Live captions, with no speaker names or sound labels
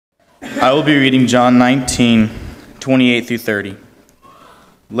I will be reading John 19:28 through 30.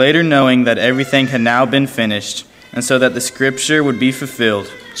 Later, knowing that everything had now been finished, and so that the scripture would be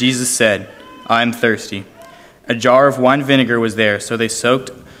fulfilled, Jesus said, "I am thirsty." A jar of wine vinegar was there, so they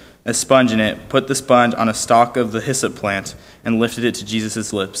soaked a sponge in it, put the sponge on a stalk of the hyssop plant, and lifted it to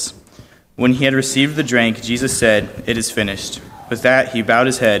Jesus' lips. When he had received the drink, Jesus said, "It is finished." With that, he bowed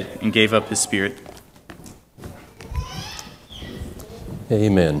his head and gave up his spirit.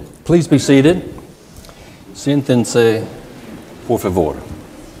 Amen. Please be seated. Siéntense, por favor.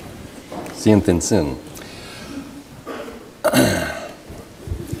 Siéntense.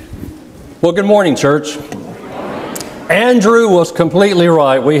 Well, good morning, church. Andrew was completely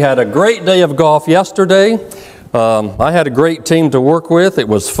right. We had a great day of golf yesterday. I had a great team to work with. It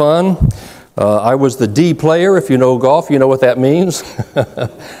was fun. I was the D player. If you know golf, you know what that means.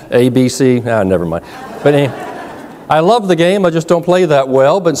 A, B, C. Never mind. But anyway, I love the game. I just don't play that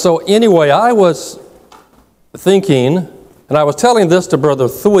well. But so anyway, I was thinking, and I was telling this to Brother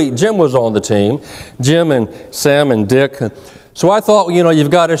Thweet. Jim was on the team. Jim and Sam and Dick. So I thought, you know, you've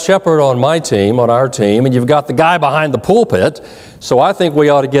got a shepherd on my team, on our team, and you've got the guy behind the pulpit. So I think we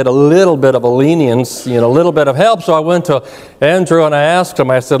ought to get a little bit of a lenience, a little bit of help. So I went to Andrew and I asked him,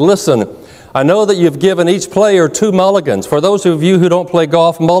 I said, listen, I know that you've given each player 2 mulligans. For those of you who don't play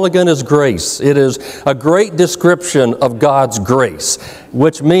golf, mulligan is grace. It is a great description of God's grace,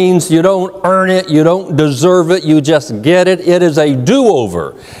 which means you don't earn it, you don't deserve it, you just get it. It is a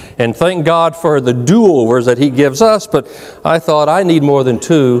do-over. And thank God for the do-overs that He gives us, but I thought I need more than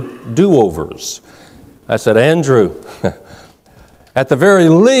 2 do-overs. I said, Andrew, at the very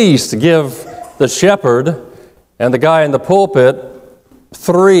least, give the shepherd and the guy in the pulpit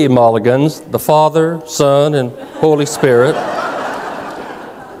 3 mulligans, the Father, Son, and Holy Spirit.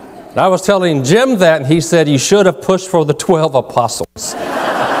 And I was telling Jim that, and he said, you should have pushed for the 12 apostles.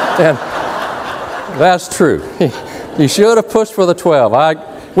 And that's true. You should have pushed for the 12.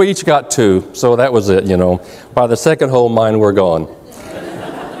 We each got 2, so that was it, By the second hole, mine were gone.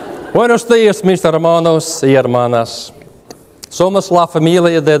 Buenos días, mis hermanos y hermanas. Somos la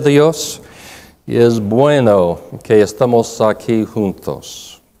familia de Dios. Y es bueno que estamos aquí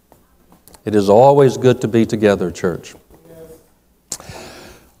juntos. It is always good to be together, church.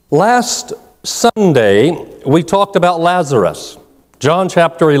 Last Sunday, we talked about Lazarus. John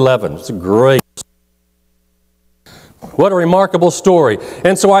chapter 11. It's a great story. What a remarkable story.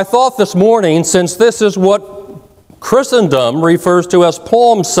 And so I thought this morning, since this is what Christendom refers to as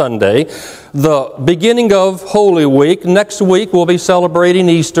Palm Sunday, the beginning of Holy Week. Next week we'll be celebrating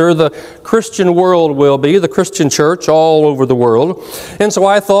Easter. The Christian world will be, the Christian church all over the world. And so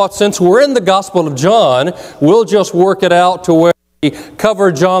I thought, since we're in the Gospel of John, we'll just work it out to where we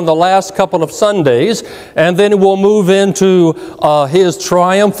cover John the last couple of Sundays, and then we'll move into his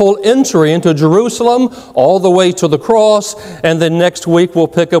triumphal entry into Jerusalem all the way to the cross, and then next week we'll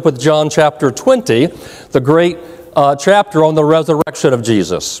pick up with John chapter 20, the great chapter on the resurrection of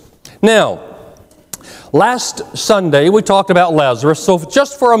Jesus. Now, last Sunday we talked about Lazarus, so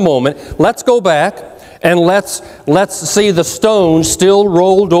just for a moment, let's go back and let's see the stone still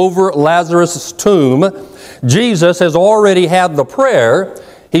rolled over Lazarus' tomb. Jesus has already had the prayer.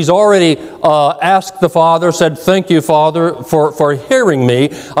 He's already asked the Father, said, thank you, Father, for hearing me.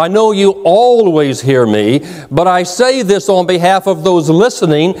 I know you always hear me, but I say this on behalf of those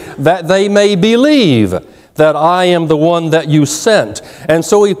listening, that they may believe that I am the one that you sent. And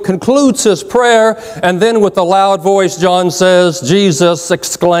so he concludes his prayer, and then with a loud voice, John says, Jesus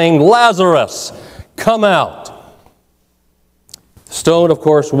exclaimed, Lazarus, come out. The stone, of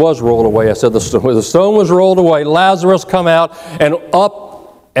course, was rolled away. I said the stone was rolled away. Lazarus, come out, and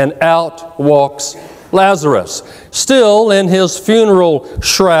up and out walks Lazarus, still in his funeral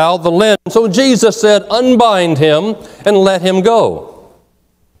shroud, the linen. So Jesus said, unbind him and let him go.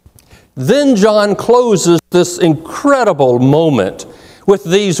 Then John closes this incredible moment with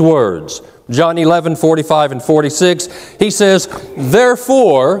these words. John 11:45 and 46, he says,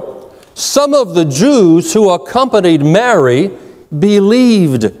 therefore, some of the Jews who accompanied Mary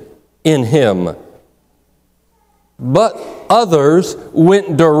believed in him. But others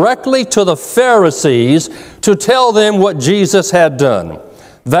went directly to the Pharisees to tell them what Jesus had done.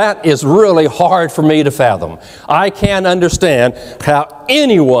 That is really hard for me to fathom. I can't understand how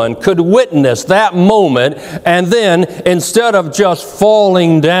anyone could witness that moment and then, instead of just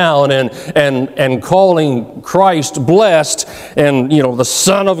falling down and calling Christ blessed and, the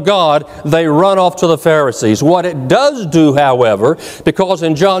Son of God, they run off to the Pharisees. What it does do, however, because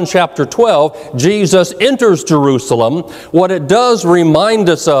in John chapter 12, Jesus enters Jerusalem, what it does remind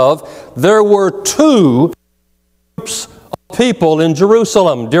us of, there were 2 groups people in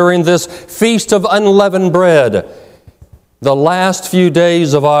Jerusalem during this Feast of Unleavened Bread, the last few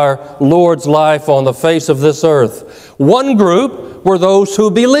days of our Lord's life on the face of this earth. One group were those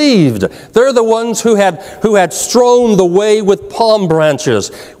who believed. They're the ones who had strewn the way with palm branches,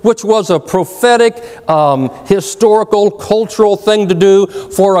 which was a prophetic, historical, cultural thing to do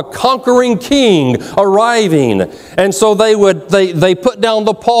for a conquering king arriving. And so they put down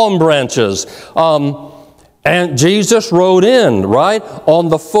the palm branches. And Jesus rode in, right, on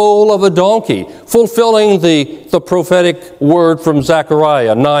the foal of a donkey, fulfilling the prophetic word from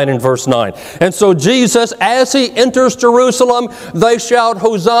Zechariah 9 and verse 9. And so Jesus, as he enters Jerusalem, they shout,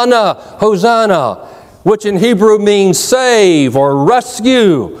 Hosanna, Hosanna, which in Hebrew means save or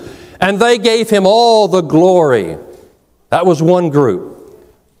rescue. And they gave him all the glory. That was one group.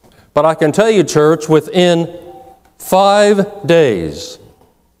 But I can tell you, church, within 5 days,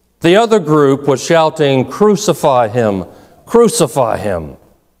 the other group was shouting, crucify him, crucify him.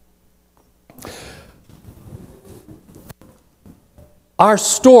 Our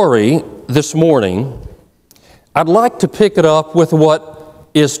story this morning, I'd like to pick it up with what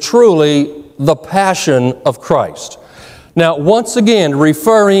is truly the passion of Christ. Now, once again,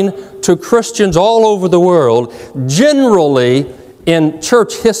 referring to Christians all over the world, generally in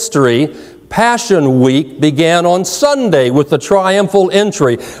church history, Passion Week began on Sunday with the triumphal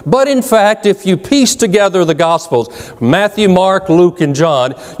entry. But in fact, if you piece together the Gospels, Matthew, Mark, Luke, and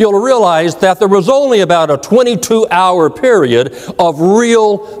John, you'll realize that there was only about a 22-hour period of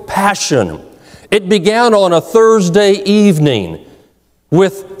real passion. It began on a Thursday evening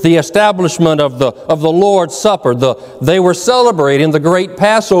with the establishment of the Lord's Supper. They were celebrating the great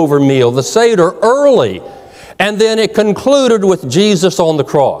Passover meal, the Seder, early. And then it concluded with Jesus on the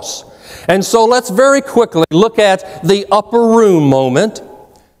cross. And so let's very quickly look at the upper room moment.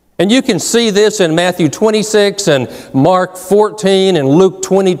 And you can see this in Matthew 26 and Mark 14 and Luke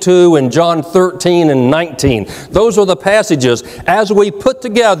 22 and John 13 and 19. Those are the passages. As we put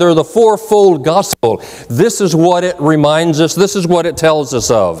together the fourfold gospel, this is what it reminds us, this is what it tells us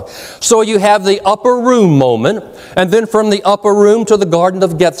of. So you have the upper room moment, and then from the upper room to the Garden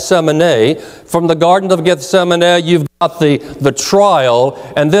of Gethsemane. From the Garden of Gethsemane, you've got the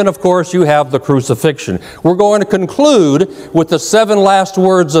trial, and then, of course, you have the crucifixion. We're going to conclude with the 7 last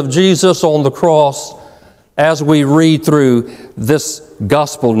words of Jesus on the cross as we read through this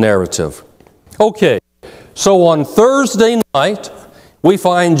gospel narrative. Okay, so on Thursday night, we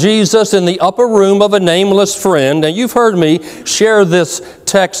find Jesus in the upper room of a nameless friend, and you've heard me share this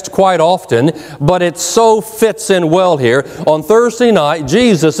text quite often, but it so fits in well here. On Thursday night,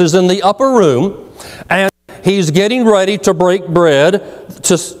 Jesus is in the upper room, and he's getting ready to break bread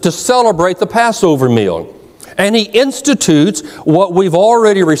to celebrate the Passover meal. And he institutes what we've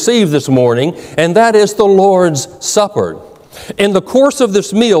already received this morning, and that is the Lord's Supper. In the course of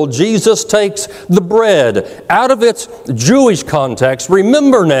this meal, Jesus takes the bread out of its Jewish context.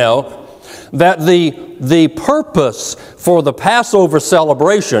 Remember now that the purpose for the Passover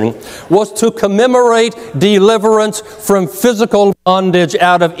celebration was to commemorate deliverance from physical bondage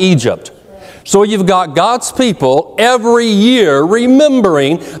out of Egypt. So you've got God's people every year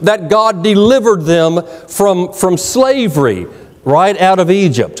remembering that God delivered them from slavery right out of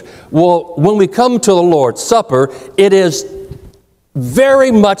Egypt. Well, when we come to the Lord's Supper, it is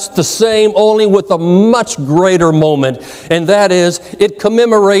very much the same, only with a much greater moment, and that is it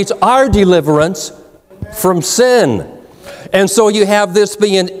commemorates our deliverance from sin. And so you have this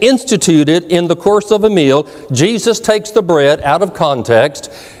being instituted in the course of a meal. Jesus takes the bread out of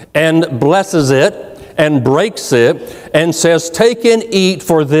context and blesses it and breaks it and says, "Take and eat,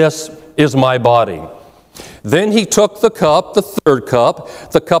 for this is my body." Then he took the cup, the third cup,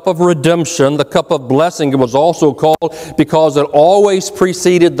 the cup of redemption, the cup of blessing. It was also called because it always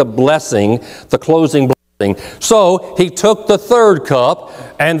preceded the blessing, the closing blessing. So he took the third cup,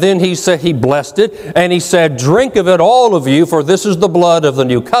 and then he said, he blessed it, and he said, "Drink of it, all of you, for this is the blood of the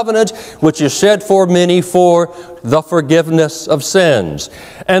new covenant, which is shed for many for the forgiveness of sins."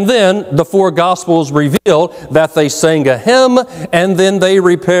 And then the 4 Gospels reveal that they sang a hymn, and then they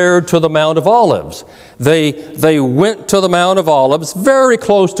repaired to the Mount of Olives. They went to the Mount of Olives, very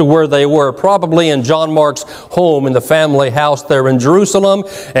close to where they were, probably in John Mark's home in the family house there in Jerusalem.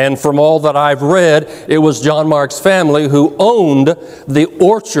 And from all that I've read, it was John Mark's family who owned the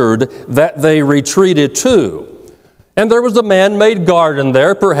orchard that they retreated to. And there was a man-made garden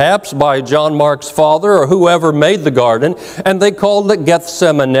there, perhaps by John Mark's father or whoever made the garden, and they called it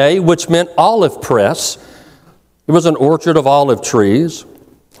Gethsemane, which meant olive press. It was an orchard of olive trees.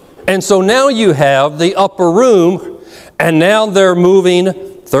 And so now you have the upper room, and now they're moving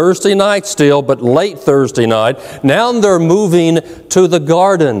Thursday night still, but late Thursday night. Now they're moving to the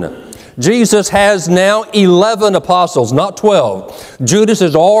garden. Jesus has now 11 apostles, not 12. Judas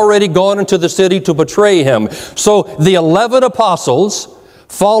has already gone into the city to betray him. So the 11 apostles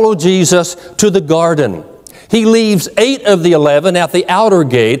follow Jesus to the garden. He leaves 8 of the 11 at the outer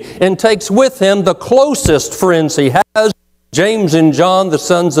gate and takes with him the closest friends he has, James and John, the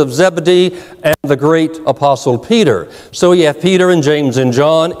sons of Zebedee, and the great apostle Peter. So you have Peter and James and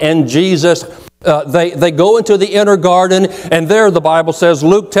John and Jesus. They go into the inner garden, and there the Bible says,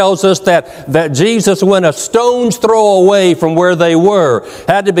 Luke tells us that Jesus went a stone's throw away from where they were.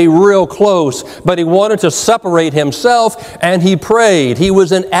 Had to be real close, but he wanted to separate himself, and he prayed. He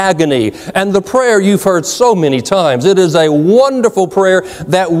was in agony. And the prayer you've heard so many times, it is a wonderful prayer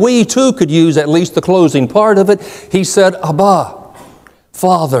that we too could use, at least the closing part of it. He said, Abba,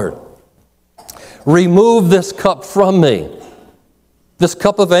 Father, remove this cup from me, this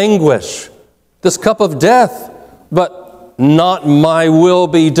cup of anguish, this cup of death, but not my will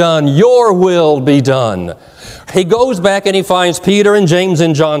be done, your will be done. He goes back and he finds Peter and James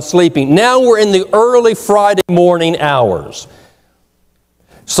and John sleeping. Now we're in the early Friday morning hours.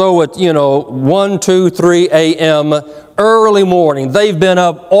 So at, 1, 2, 3 a.m., early morning. They've been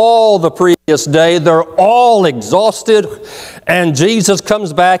up all the previous day. They're all exhausted. And Jesus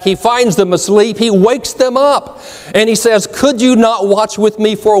comes back. He finds them asleep. He wakes them up. And he says, could you not watch with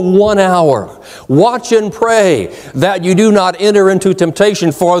me for 1 hour? Watch and pray that you do not enter into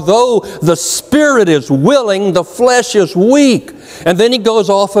temptation. For though the spirit is willing, the flesh is weak. And then he goes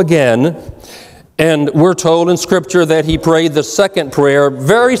off again. And we're told in Scripture that he prayed the second prayer,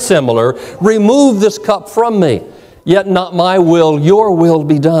 very similar, remove this cup from me, yet not my will, your will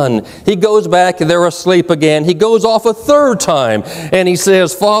be done. He goes back, and they're asleep again. He goes off a third time, and he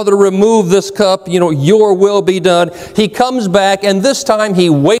says, Father, remove this cup, your will be done. He comes back, and this time he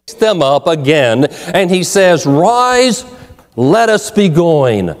wakes them up again, and he says, rise, let us be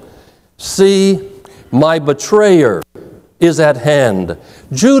going. See, my betrayer is at hand.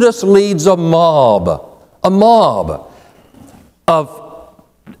 Judas leads a mob of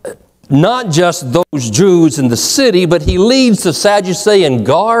not just those Jews in the city, but he leads the Sadducean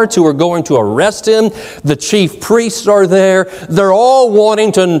guards who are going to arrest him. The chief priests are there. They're all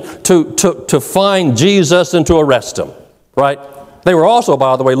wanting to find Jesus and to arrest him, right? They were also,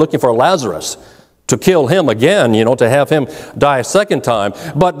 by the way, looking for Lazarus to kill him again, to have him die a second time.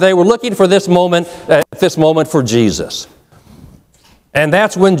 But they were looking for this moment for Jesus. And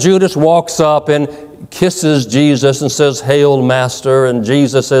that's when Judas walks up and kisses Jesus and says, Hail, Master. And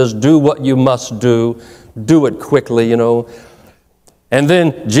Jesus says, do what you must do. Do it quickly, And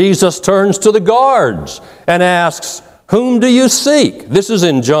then Jesus turns to the guards and asks, whom do you seek? This is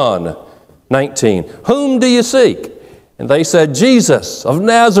in John 19. Whom do you seek? And they said, Jesus of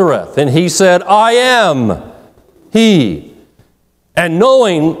Nazareth. And he said, I am he. And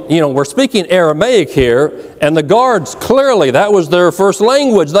knowing, we're speaking Aramaic here, and the guards, clearly, that was their first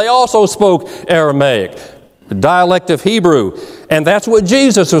language. They also spoke Aramaic, the dialect of Hebrew, and that's what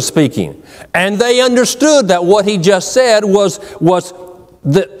Jesus was speaking. And they understood that what he just said was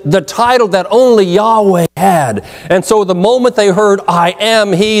the title that only Yahweh had. And so the moment they heard, I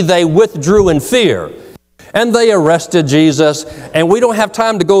am he, they withdrew in fear. And they arrested Jesus, and we don't have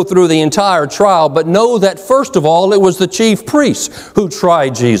time to go through the entire trial, but know that first of all, it was the chief priests who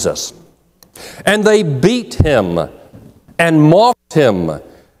tried Jesus. And they beat him and mocked him.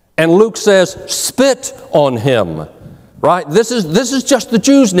 And Luke says, spit on him. Right? This is just the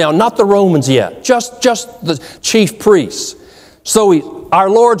Jews now, not the Romans yet. Just the chief priests. So our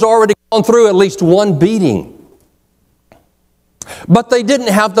Lord's already gone through at least one beating. But they didn't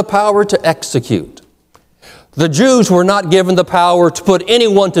have the power to execute. The Jews were not given the power to put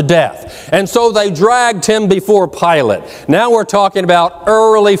anyone to death. And so they dragged him before Pilate. Now we're talking about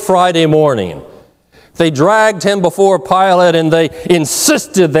early Friday morning. They dragged him before Pilate and they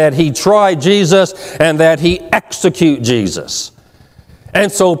insisted that he try Jesus and that he execute Jesus. And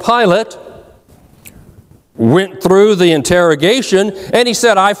so Pilate went through the interrogation and he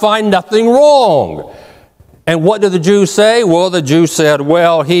said, I find nothing wrong. And what did the Jews say? Well, the Jews said,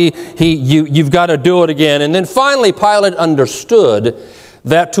 well, you've got to do it again. And then finally, Pilate understood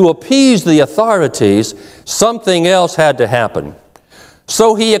that to appease the authorities, something else had to happen.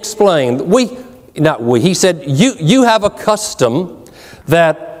 So he explained, he said, you have a custom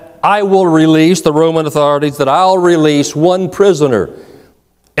that I will release, the Roman authorities, that I'll release one prisoner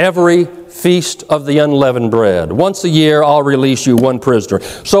every Feast of the Unleavened Bread. Once a year, I'll release you one prisoner.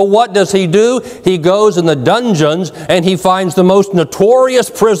 So what does he do? He goes in the dungeons and he finds the most notorious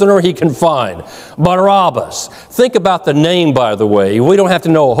prisoner he can find, Barabbas. Think about the name, by the way. We don't have to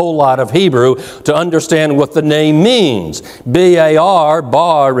know a whole lot of Hebrew to understand what the name means. B-A-R,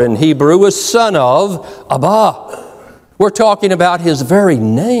 bar in Hebrew, is son of Abba. We're talking about his very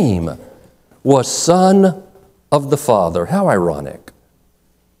name was son of the Father. How ironic.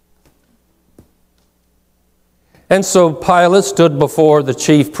 And so Pilate stood before the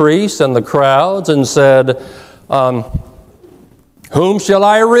chief priests and the crowds and said, whom shall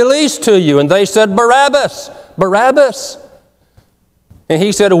I release to you? And they said, Barabbas, Barabbas. And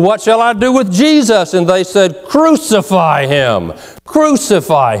he said, what shall I do with Jesus? And they said, crucify him,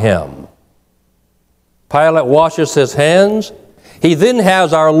 crucify him. Pilate washes his hands. He then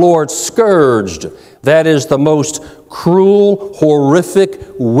has our Lord scourged. That is the most cruel, horrific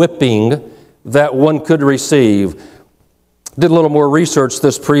whipping that one could receive. Did a little more research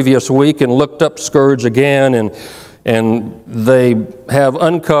this previous week and looked up scourge again, and they have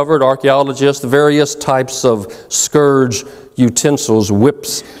uncovered, archaeologists, various types of scourge utensils,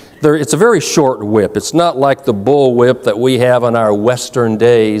 whips. It's a very short whip. It's not like the bull whip that we have in our Western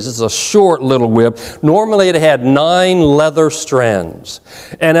days. It's a short little whip. Normally it had 9 leather strands.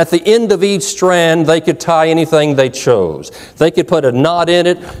 And at the end of each strand, they could tie anything they chose. They could put a knot in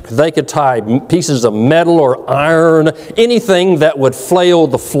it. They could tie pieces of metal or iron, anything that would flail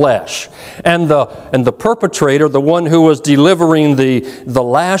the flesh. And the perpetrator, the one who was delivering the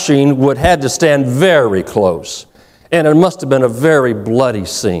lashing, would had to stand very close. And it must have been a very bloody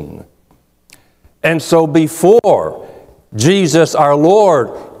scene. And so before Jesus, our Lord,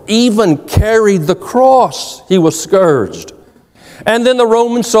 even carried the cross, he was scourged. And then the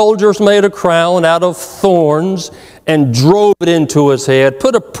Roman soldiers made a crown out of thorns and drove it into his head,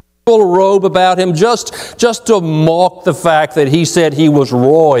 put a purple robe about him just to mock the fact that he said he was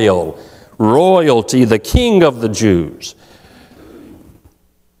royalty, the king of the Jews.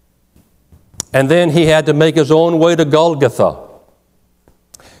 And then he had to make his own way to Golgotha.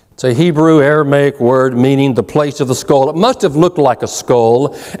 It's a Hebrew Aramaic word meaning the place of the skull. It must have looked like a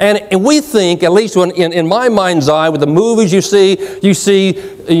skull. And we think, at least in my mind's eye, with the movies you see,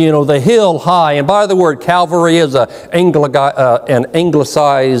 the hill high. And by the word, Calvary is an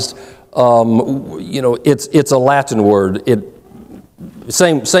anglicized, it's a Latin word.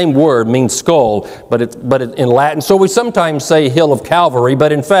 Same word means skull, but in Latin. So we sometimes say hill of Calvary,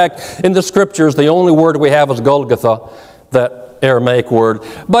 but in fact, in the scriptures, the only word we have is Golgotha, that Aramaic word.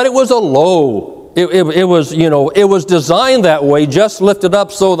 But it was a low. It was designed that way, just lifted up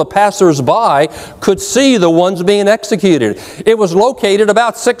so the passers-by could see the ones being executed. It was located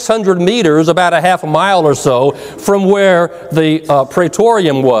about 600 meters, about a half a mile or so, from where the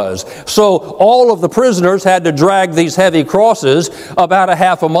praetorium was. So all of the prisoners had to drag these heavy crosses about a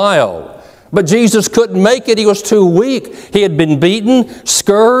half a mile. But Jesus couldn't make it. He was too weak. He had been beaten,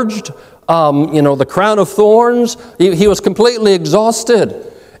 scourged, the crown of thorns. He was completely exhausted.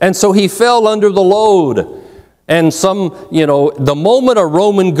 And so he fell under the load. And the moment a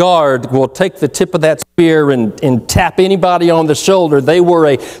Roman guard will take the tip of that spear and tap anybody on the shoulder, they were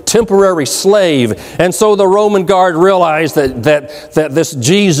a temporary slave. And so the Roman guard realized that this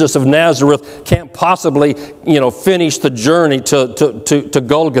Jesus of Nazareth can't possibly, finish the journey to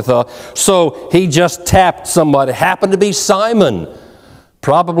Golgotha. So he just tapped somebody. It happened to be Simon,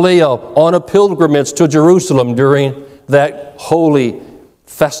 probably on a pilgrimage to Jerusalem during that holy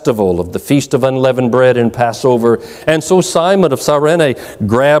festival of the Feast of Unleavened Bread and Passover. And so Simon of Cyrene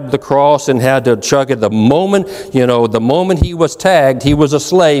grabbed the cross and had to chug it. The moment he was tagged, he was a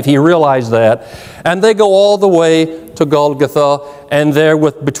slave. He realized that. And they go all the way to Golgotha, and there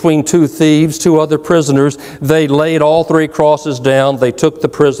between 2 thieves, 2 other prisoners, they laid all 3 crosses down. They took the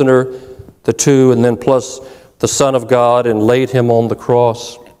prisoner, the 2, and then plus the Son of God, and laid him on the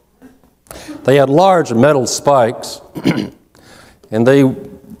cross. They had large metal spikes. And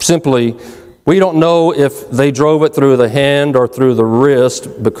we don't know if they drove it through the hand or through the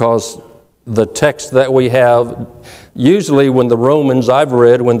wrist, because the text that we have, usually when the Romans, I've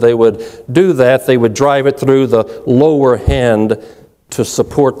read, when they would do that, they would drive it through the lower hand to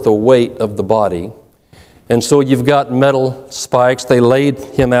support the weight of the body. And so you've got metal spikes. They laid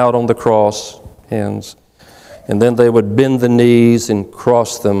him out on the cross, hands, and then they would bend the knees and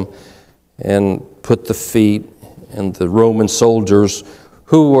cross them and put the feet. And the Roman soldiers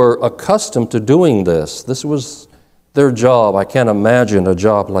who were accustomed to doing this. This was their job. I can't imagine a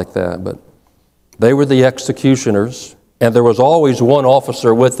job like that, but they were the executioners, and there was always one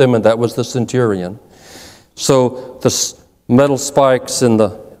officer with them, and that was the centurion. So the metal spikes in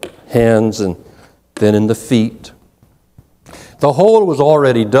the hands and then in the feet. The hole was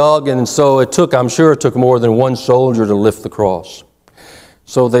already dug, and so I'm sure it took more than one soldier to lift the cross.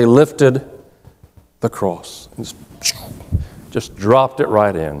 So they lifted the cross and just dropped it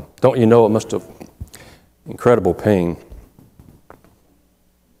right in. Don't you know it must have incredible pain.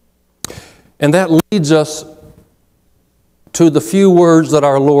 And that leads us to the few words that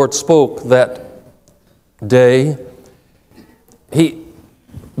our Lord spoke that day. He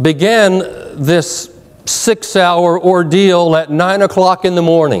began this 6-hour ordeal at 9 o'clock in the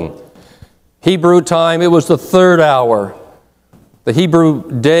morning. Hebrew time, it was the 3rd hour. The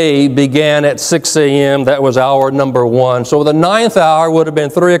Hebrew day began at 6 a.m. That was hour number 1. So the 9th hour would have been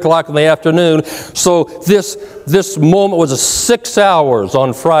 3 o'clock in the afternoon. So this moment was 6 hours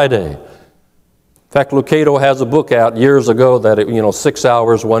on Friday. In fact, Lucado has a book out years ago that, 6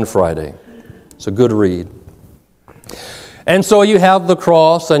 hours, one Friday. It's a good read. And so you have the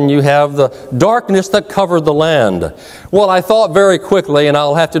cross and you have the darkness that covered the land. Well, I thought very quickly, and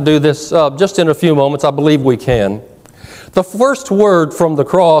I'll have to do this just in a few moments. I believe we can. The first word from the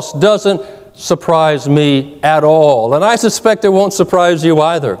cross doesn't surprise me at all, and I suspect it won't surprise you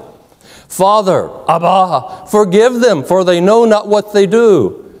either. Father, Abba, forgive them, for they know not what they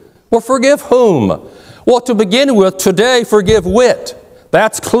do. Well, forgive whom? Well, to begin with, today, forgive wit.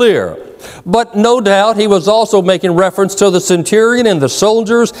 That's clear. But no doubt he was also making reference to the centurion and the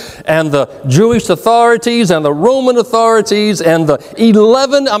soldiers and the Jewish authorities and the Roman authorities and the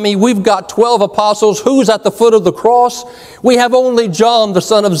 11. We've got 12 apostles. Who's at the foot of the cross? We have only John, the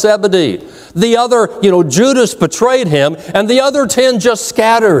son of Zebedee. The other, Judas betrayed him, and the other 10 just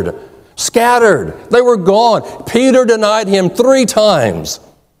scattered. They were gone. Peter denied him 3 times.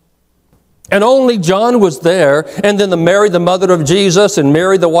 And only John was there, and then Mary, the mother of Jesus, and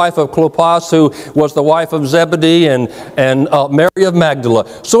Mary, the wife of Clopas, who was the wife of Zebedee, and Mary of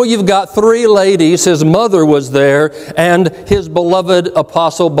Magdala. So you've got 3 ladies. His mother was there, and his beloved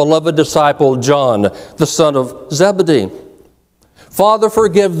apostle, beloved disciple, John, the son of Zebedee. Father,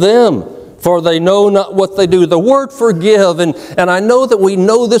 forgive them, for they know not what they do. The word forgive, and I know that we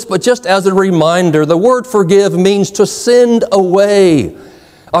know this, but just as a reminder, the word forgive means to send away.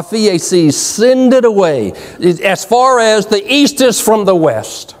 Aphiases, send it away, as far as the east is from the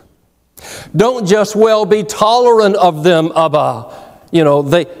west. Don't just be tolerant of them, Abba.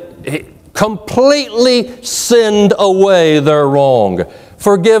 They completely send away their wrong.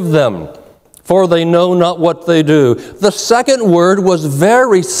 Forgive them, for they know not what they do. The second word was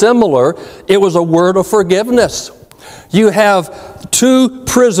very similar. It was a word of forgiveness. You have 2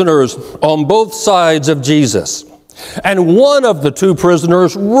 prisoners on both sides of Jesus. And one of the 2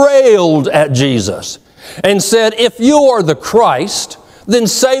 prisoners railed at Jesus and said, if you are the Christ, then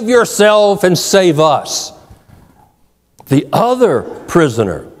save yourself and save us. The other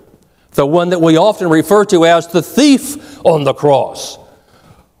prisoner, the one that we often refer to as the thief on the cross,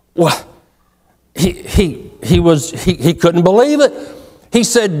 well, he couldn't believe it. He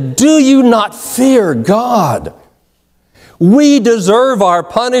said, do you not fear God? We deserve our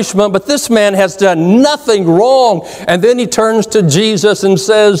punishment, but this man has done nothing wrong. And then he turns to Jesus and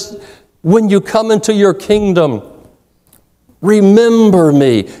says, when you come into your kingdom, remember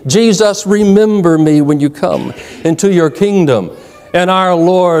me. Jesus, remember me when you come into your kingdom. And our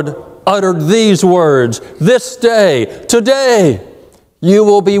Lord uttered these words, this day, today, you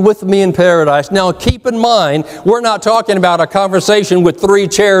will be with me in paradise. Now, keep in mind, we're not talking about a conversation with 3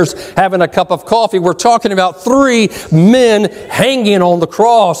 chairs having a cup of coffee. We're talking about 3 men hanging on the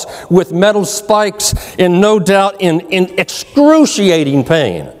cross with metal spikes and no doubt in excruciating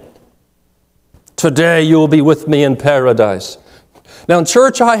pain. Today, you will be with me in paradise. Now, in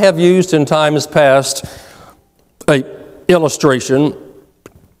church, I have used in times past a illustration,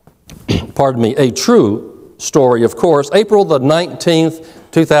 a true story, of course, April the 19th,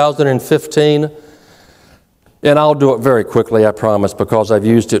 2015. And I'll do it very quickly, I promise, because I've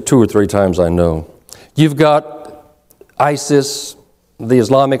used it 2 or 3 times, I know. You've got ISIS, the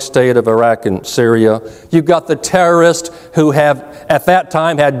Islamic State of Iraq and Syria. You've got the terrorists who have, at that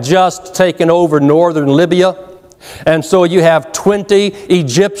time, had just taken over northern Libya. And so you have 20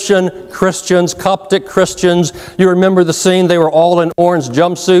 Egyptian Christians, Coptic Christians. You remember the scene, they were all in orange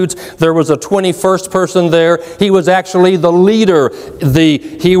jumpsuits. There was a 21st person there. He was actually the leader.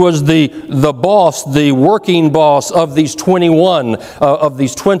 He was the boss, the working boss of these 21, of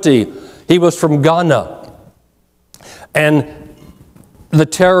these 20. He was from Ghana. And the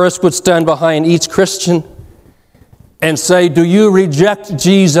terrorists would stand behind each Christian and say, do you reject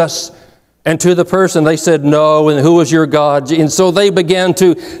Jesus? And to the person, they said, no, and who is your God? And so they began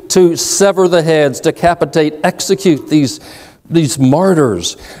to sever the heads, decapitate, execute these these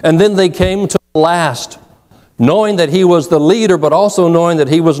martyrs. And then they came to the last, knowing that he was the leader, but also knowing that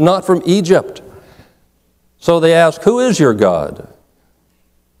he was not from Egypt. So they asked, "Who is your God?"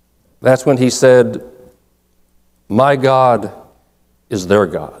 That's when he said, "My God is their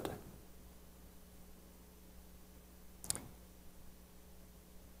God."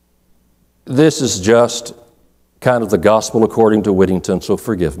 This is just kind of the gospel according to Whittington, so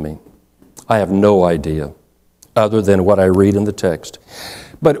forgive me. I have no idea other than what I read in the text.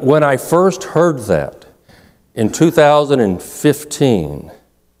 But when I first heard that in 2015,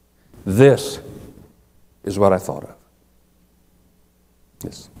 this is what I thought of.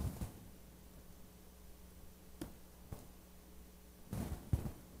 Yes.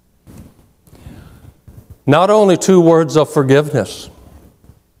 Not only 2 words of forgiveness,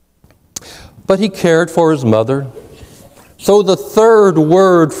 but he cared for his mother. So the 3rd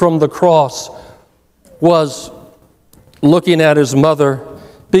word from the cross was looking at his mother,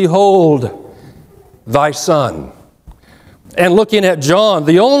 "Behold thy son." And looking at John,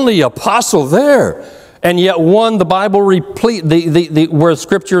 the only apostle there, and yet one the Bible replete, where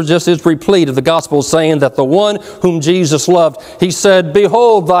Scripture just is replete of the Gospel saying that the one whom Jesus loved, he said,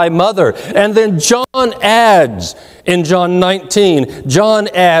 "Behold thy mother." And then John adds, in John 19, John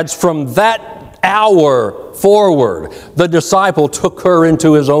adds, from that hour forward, the disciple took her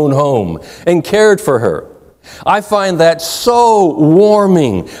into his own home and cared for her. I find that so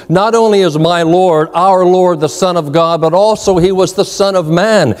warming. Not only is my Lord, our Lord, the Son of God, but also he was the Son of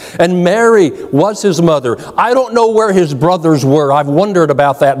Man. And Mary was his mother. I don't know where his brothers were. I've wondered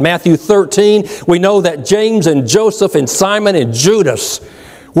about that. Matthew 13, we know that James and Joseph and Simon and Judas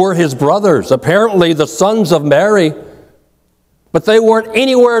were his brothers, apparently the sons of Mary. But they weren't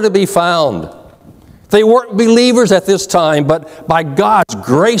anywhere to be found. They weren't believers at this time, but by God's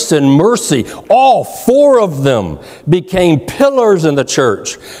grace and mercy, all 4 of them became pillars in the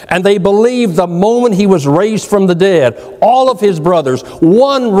church. And they believed the moment he was raised from the dead, all of his brothers.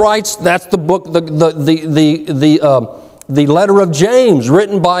 One writes, that's the book, the letter of James,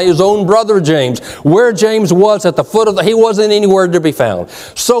 written by his own brother James, where James was at the foot of he wasn't anywhere to be found.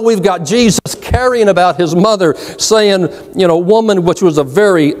 So we've got Jesus carrying about his mother, saying, woman, which was a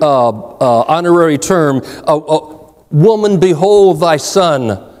very honorary term, woman, behold thy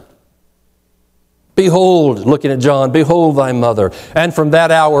son. Behold, looking at John, behold thy mother. And from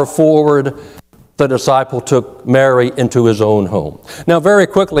that hour forward, the disciple took Mary into his own home. Now, very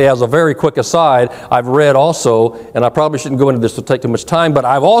quickly, as a very quick aside, I've read also, and I probably shouldn't go into this to take too much time, but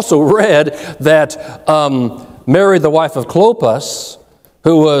I've also read that Mary, the wife of Clopas,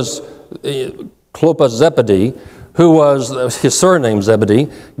 who was Clopas Zebedee, who was his surname Zebedee,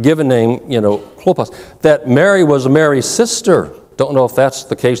 given name, Clopas, that Mary was Mary's sister. Don't know if that's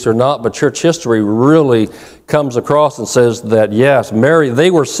the case or not, but church history really comes across and says that, yes, Mary, they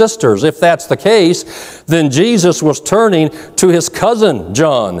were sisters. If that's the case, then Jesus was turning to his cousin,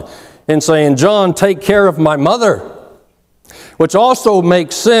 John, and saying, "John, take care of my mother." Which also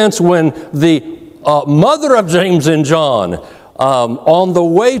makes sense when the mother of James and John, on the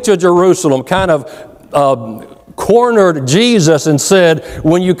way to Jerusalem, kind of cornered Jesus and said,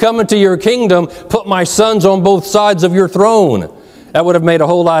 "When you come into your kingdom, put my sons on both sides of your throne." That would have made a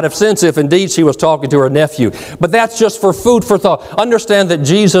whole lot of sense if indeed she was talking to her nephew. But that's just for food for thought. Understand that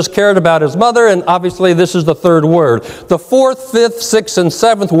Jesus cared about his mother, and obviously this is the 3rd word. The 4th, 5th, 6th, and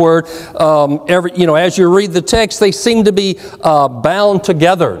 7th word, as you read the text, they seem to be bound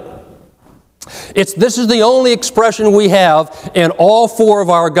together. This is the only expression we have in all 4 of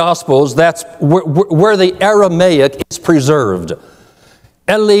our Gospels that's where the Aramaic is preserved.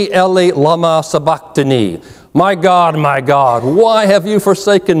 Eli, Eli, lama sabachthani. My God, why have you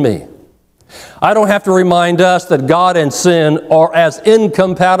forsaken me? I don't have to remind us that God and sin are as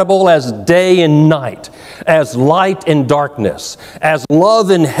incompatible as day and night, as light and darkness, as love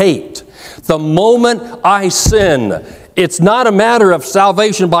and hate. The moment I sin, it's not a matter of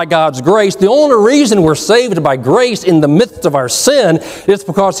salvation by God's grace. The only reason we're saved by grace in the midst of our sin is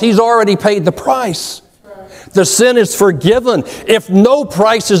because He's already paid the price. The sin is forgiven. If no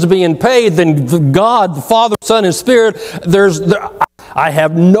price is being paid, then God, the Father, Son, and Spirit, I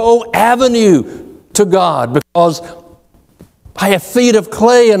have no avenue to God because I have feet of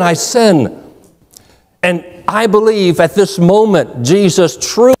clay and I sin. And I believe at this moment, Jesus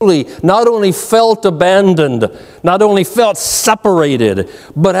truly not only felt abandoned, not only felt separated,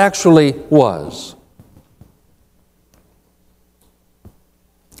 but actually was.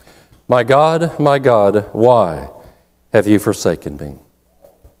 My God, why have you forsaken me?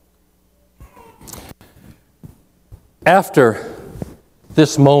 After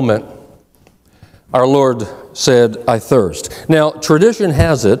this moment, our Lord said, I thirst. Now, tradition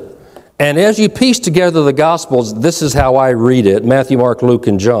has it, and as you piece together the Gospels, this is how I read it, Matthew, Mark, Luke,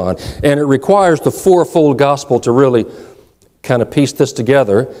 and John. And it requires the fourfold Gospel to really kind of piece this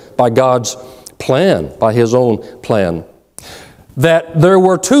together by God's plan, by His own plan. That there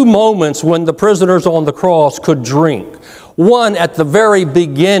were two moments when the prisoners on the cross could drink. One, at the very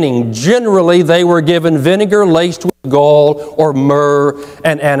beginning, generally they were given vinegar laced with gall or myrrh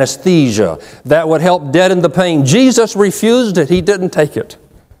and anesthesia. That would help deaden the pain. Jesus refused it. He didn't take it.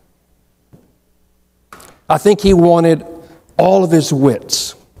 I think He wanted all of His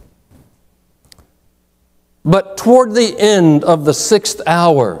wits. But toward the end of the 6th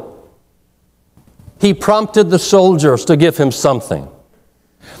hour, He prompted the soldiers to give Him something.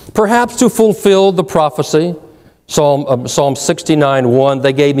 Perhaps to fulfill the prophecy, Psalm 69:1,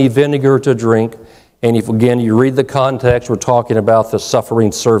 they gave me vinegar to drink. And if, again, you read the context, we're talking about the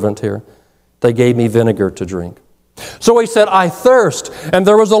suffering servant here. They gave me vinegar to drink. So He said, I thirst. And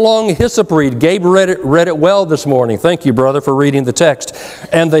there was a long hyssop reed. Gabe read it well this morning. Thank you, brother, for reading the text.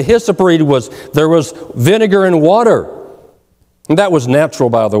 And the hyssop reed there was vinegar and water. And that was natural,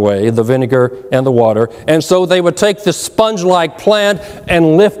 by the way, the vinegar and the water. And so they would take this sponge-like plant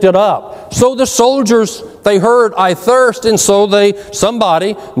and lift it up. So the soldiers, they heard, I thirst, and so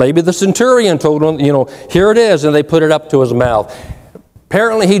somebody, maybe the centurion told them, here it is, and they put it up to his mouth.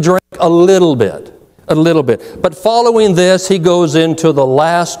 Apparently he drank a little bit. But following this, he goes into the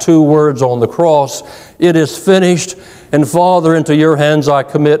last two words on the cross. It is finished, and Father, into your hands I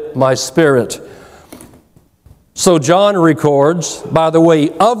commit my spirit. So John records, by the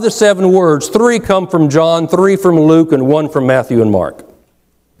way, of the 7 words, 3 come from John, 3 from Luke, and 1 from Matthew and Mark.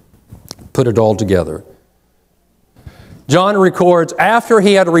 Put it all together. John records, after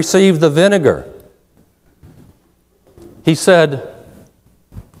he had received the vinegar, he said,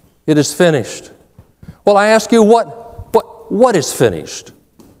 it is finished. Well, I ask you, what is finished?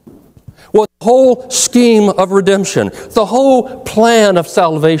 Well, the whole scheme of redemption, the whole plan of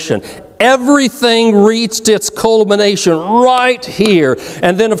salvation, everything reached its culmination right here.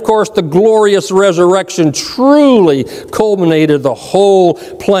 And then, of course, the glorious resurrection truly culminated the whole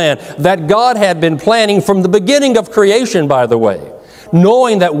plan that God had been planning from the beginning of creation, by the way.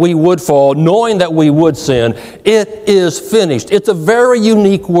 Knowing that we would fall, knowing that we would sin, it is finished. It's a very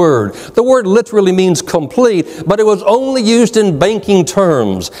unique word. The word literally means complete, but it was only used in banking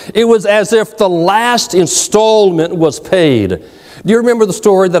terms. It was as if the last installment was paid. Do you remember the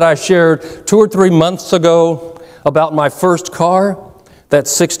story that I shared 2 or 3 months ago about my first car? That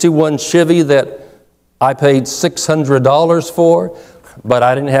 61 Chevy that I paid $600 for? But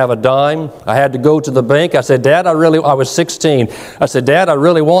I didn't have a dime. I had to go to the bank. I said, Dad, I was 16. I said, Dad, I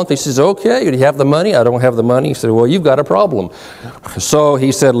really want this. He says, okay, do you have the money? I don't have the money. He said, well, you've got a problem. So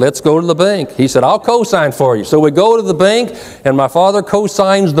he said, let's go to the bank. He said, I'll co-sign for you. So we go to the bank, and my father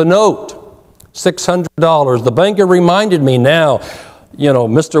co-signs the note, $600. The banker reminded me now,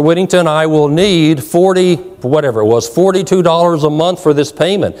 Mr. Whittington, I will need $42 a month for this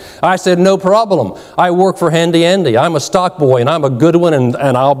payment. I said, no problem. I work for Handy Andy. I'm a stock boy, and I'm a good one, and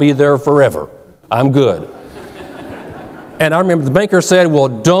I'll be there forever. I'm good. And I remember the banker said, well,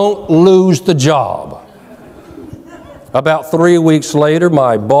 don't lose the job. About 3 weeks later,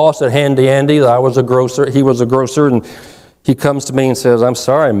 my boss at Handy Andy, he was a grocer, and he comes to me and says, I'm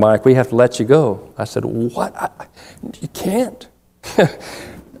sorry, Mike, we have to let you go. I said, what? You can't.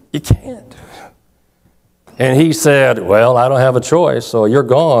 You can't. And he said, well, I don't have a choice, so you're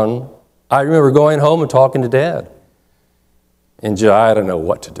gone. I remember going home and talking to Dad. And I don't know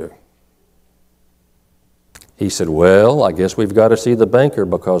what to do. He said, well, I guess we've got to see the banker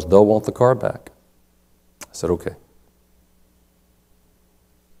because they'll want the car back. I said, okay.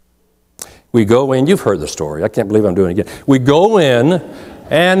 We go in. You've heard the story. I can't believe I'm doing it again. We go in,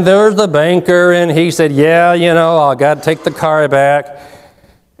 and there's the banker, and he said, yeah, I got to take the car back.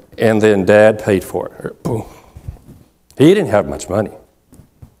 And then Dad paid for it. Boom. He didn't have much money.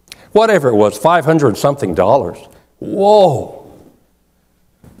 Whatever it was, $500-something. Whoa.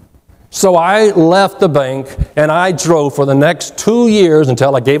 So I left the bank, and I drove for the next 2 years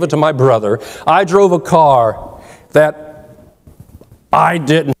until I gave it to my brother. I drove a car that I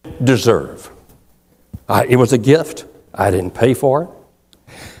didn't deserve. It was a gift. I didn't pay for it.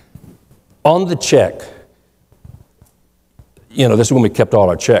 On the check, this is when we kept all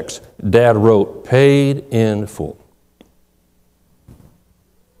our checks. Dad wrote, paid in full.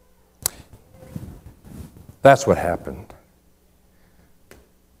 That's what happened.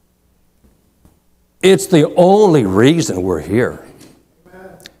 It's the only reason we're here.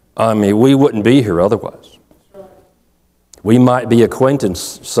 I mean, we wouldn't be here otherwise. We might be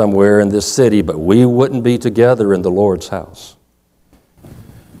acquaintance somewhere in this city, but we wouldn't be together in the Lord's house.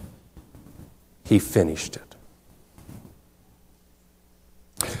 He finished it.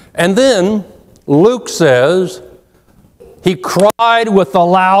 And then Luke says, he cried with a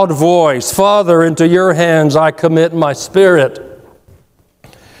loud voice, "Father, into your hands I commit my spirit."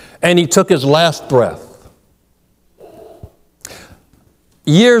 And he took his last breath.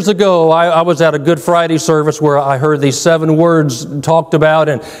 Years ago, I was at a Good Friday service where I heard these 7 words talked about,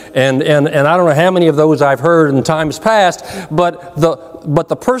 and I don't know how many of those I've heard in times past, but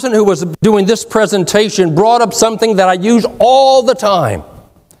the person who was doing this presentation brought up something that I use all the time.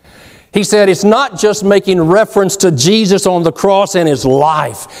 He said, it's not just making reference to Jesus on the cross and his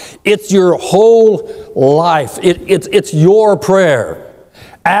life. It's your whole life. It's your prayer.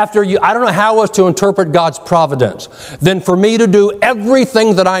 After you, I don't know how else to interpret God's providence than for me to do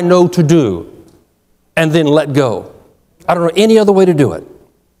everything that I know to do and then let go. I don't know any other way to do it.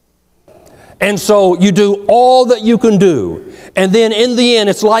 And so you do all that you can do. And then in the end,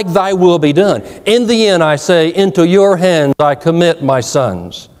 it's like thy will be done. In the end, I say, into your hands I commit my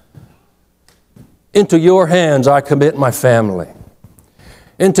sons. Into your hands I commit my family.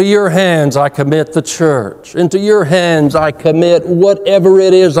 Into your hands I commit the church. Into your hands I commit whatever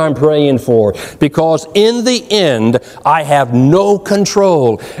it is I'm praying for. Because in the end, I have no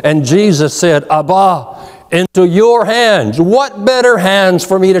control. And Jesus said, Abba, into your hands. What better hands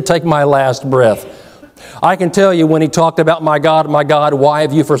for me to take my last breath? I can tell you when he talked about my God, why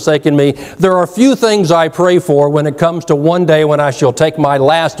have you forsaken me? There are a few things I pray for when it comes to one day when I shall take my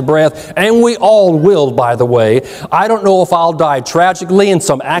last breath, and we all will, by the way. I don't know if I'll die tragically in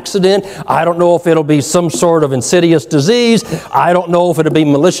some accident. I don't know if it'll be some sort of insidious disease. I don't know if it'll be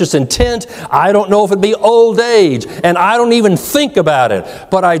malicious intent. I don't know if it'll be old age, and I don't even think about it.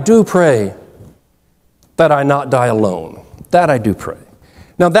 But I do pray that I not die alone. That I do pray.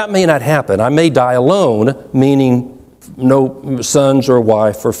 Now, that may not happen. I may die alone, meaning no sons or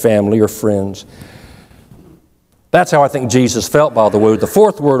wife or family or friends. That's how I think Jesus felt, by the way, with the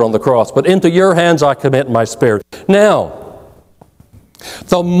 4th word on the cross. But into your hands I commit my spirit. Now,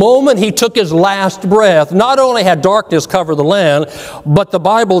 the moment he took his last breath, not only had darkness covered the land, but the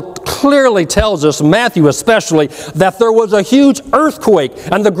Bible clearly tells us, Matthew especially, that there was a huge earthquake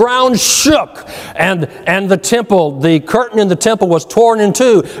and the ground shook and the temple, the curtain in the temple was torn in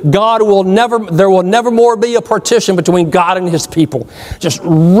two. There will never more be a partition between God and his people. Just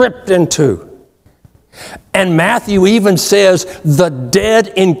ripped in two. And Matthew even says the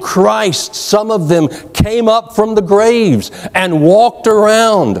dead in Christ, some of them came up from the graves and walked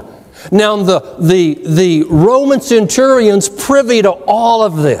around. Now the Roman centurions privy to all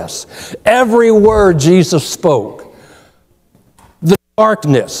of this. Every word Jesus spoke. The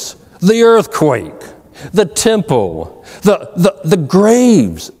darkness, the earthquake, the temple, the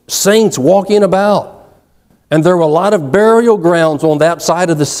graves, saints walking about. And there were a lot of burial grounds on that side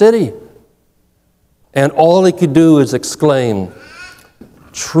of the city. And all he could do is exclaim,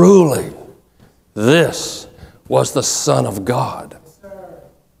 truly, this was the Son of God.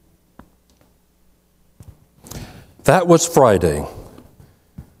 That was Friday,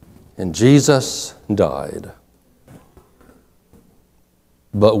 and Jesus died.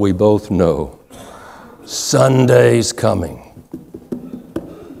 But we both know Sunday's coming.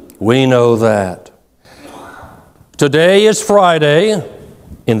 We know that. Today is Friday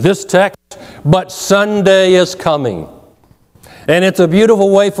in this text, but Sunday is coming. And it's a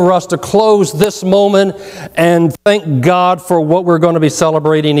beautiful way for us to close this moment and thank God for what we're going to be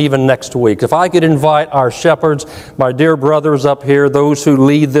celebrating even next week. If I could invite our shepherds, my dear brothers up here, those who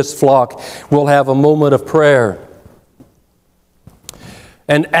lead this flock, we'll have a moment of prayer.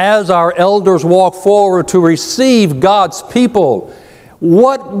 And as our elders walk forward to receive God's people,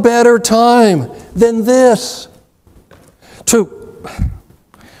 what better time than this to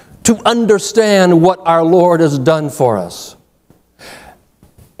understand what our Lord has done for us.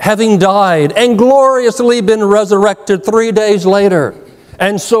 Having died and gloriously been resurrected 3 days later.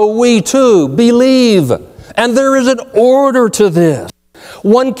 And so we too believe. And there is an order to this.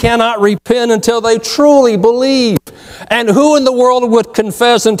 One cannot repent until they truly believe. And who in the world would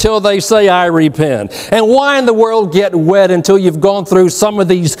confess until they say, I repent? And why in the world get wet until you've gone through some of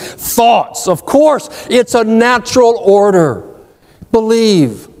these thoughts? Of course, it's a natural order.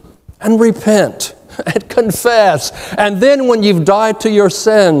 Believe and repent and confess. And then when you've died to your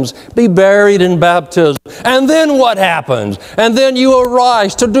sins, be buried in baptism. And then what happens? And then you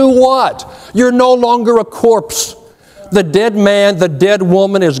arise to do what? You're no longer a corpse. The dead man, the dead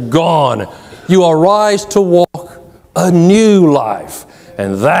woman is gone. You arise to walk a new life.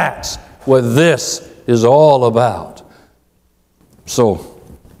 And that's what this is all about. So,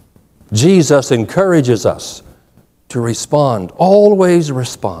 Jesus encourages us to respond, always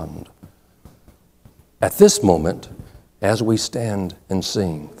respond. At this moment, as we stand and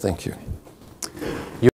sing. Thank you.